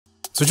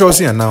So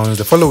Chelsea announced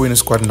the following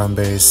squad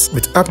numbers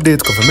with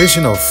update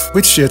confirmation of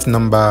which shirt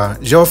number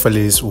Joao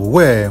Felix will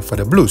wear for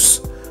the Blues.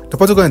 The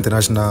Portugal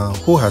international,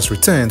 who has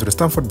returned to the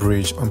Stamford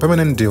Bridge on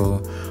permanent deal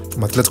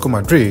from Atletico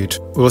Madrid,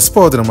 will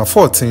sport the number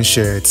 14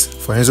 shirt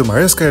for Enzo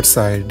Maresca's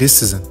side this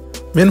season.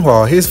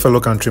 Meanwhile, his fellow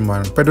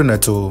countryman Pedro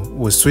Neto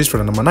will switch from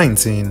the number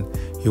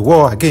 19 he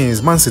wore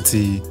against Man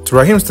City to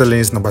Raheem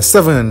Sterling's number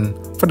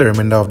 7 for the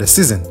remainder of the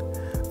season.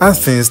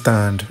 As things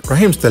stand,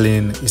 Raheem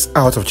Sterling is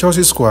out of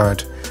Chelsea's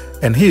squad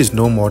and he is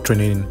no more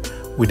training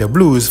with the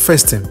Blues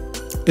first team.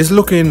 It's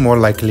looking more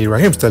likely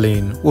Raheem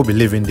Sterling will be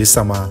leaving this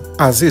summer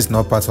as he is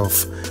not part of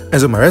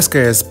Enzo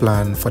Maresca's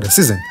plan for the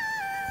season.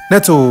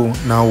 Neto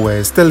now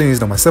wears Sterling's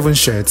number 7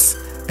 shirts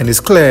and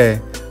it's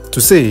clear to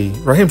say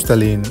Raheem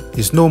Sterling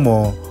is no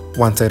more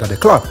wanted at the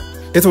club.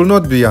 It will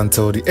not be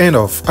until the end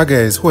of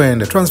August when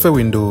the transfer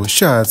window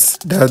shuts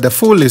that the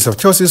full list of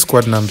Chelsea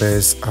squad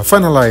numbers are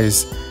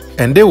finalized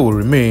and they will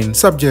remain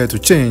subject to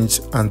change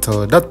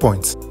until that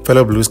point.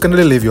 Fellow Blues,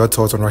 kindly leave your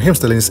thoughts on Raheem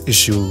Sterling's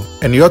issue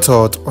and your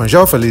thoughts on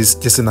Joao Felix's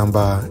jersey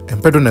number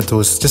and Pedro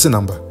Neto's jersey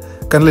number.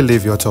 Kindly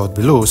leave your thoughts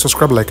below,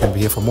 subscribe, like and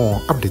be here for more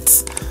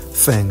updates.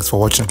 Thanks for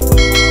watching.